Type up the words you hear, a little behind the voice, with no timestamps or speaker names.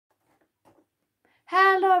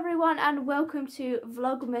Hello everyone and welcome to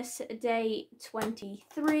Vlogmas Day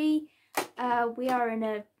 23. We are in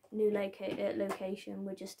a new location.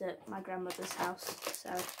 We're just at my grandmother's house,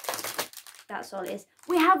 so that's all it is.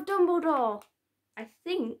 We have Dumbledore! I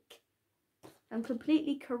think I'm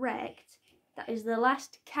completely correct. That is the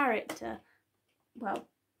last character. Well,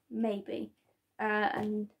 maybe.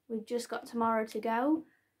 And we've just got tomorrow to go.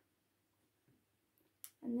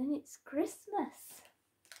 And then it's Christmas.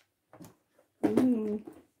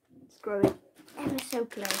 It's growing ever so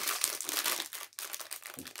close.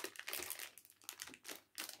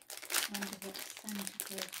 I wonder what Santa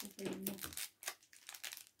Claus will bring me.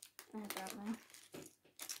 I don't know.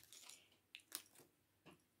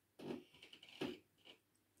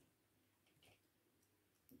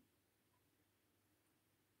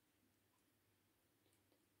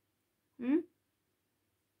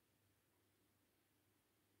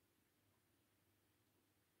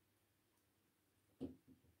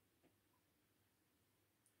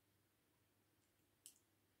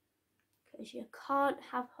 Because you can't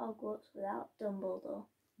have Hogwarts without Dumbledore.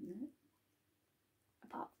 No.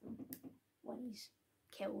 Apart from when he's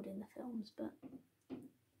killed in the films, but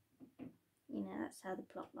you know, that's how the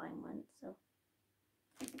plot line went, so.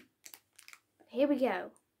 But here we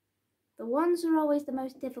go. The ones are always the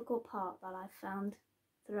most difficult part that I've found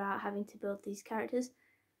throughout having to build these characters.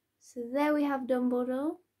 So there we have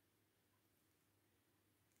Dumbledore.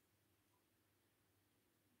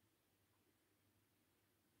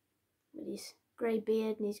 With his grey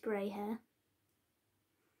beard and his grey hair.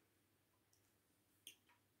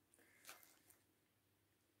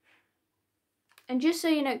 And just so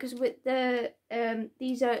you know, because with the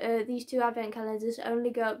these two advent calendars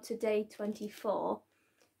only go up to day 24.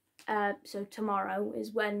 So tomorrow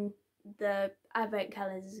is when the advent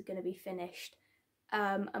calendars are going to be finished.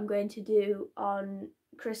 I'm going to do on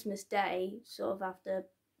Christmas Day, sort of after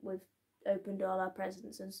we've opened all our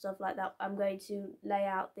presents and stuff like that, I'm going to lay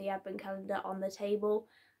out the advent calendar on the table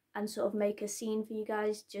and sort of make a scene for you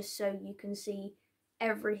guys, just so you can see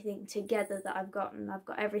everything together that I've gotten. I've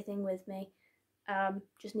got everything with me.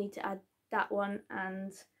 Just need to add that one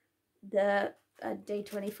and the day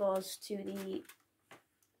 24s to the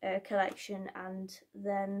collection, and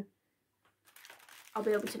then I'll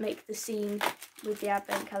be able to make the scene with the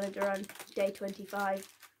advent calendar on day 25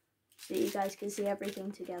 so you guys can see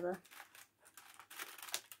everything together.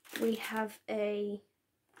 We have another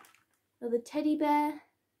teddy bear.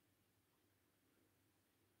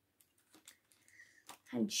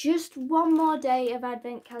 And just one more day of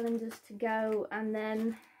advent calendars to go, and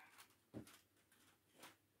then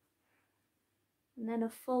a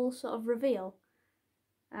full sort of reveal.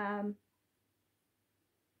 But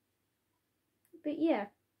yeah,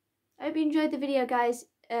 I hope you enjoyed the video, guys.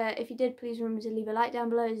 If you did, please remember to leave a like down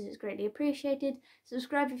below, as it's greatly appreciated.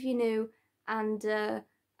 Subscribe if you're new, and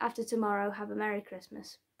after tomorrow, have a Merry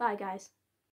Christmas. Bye, guys.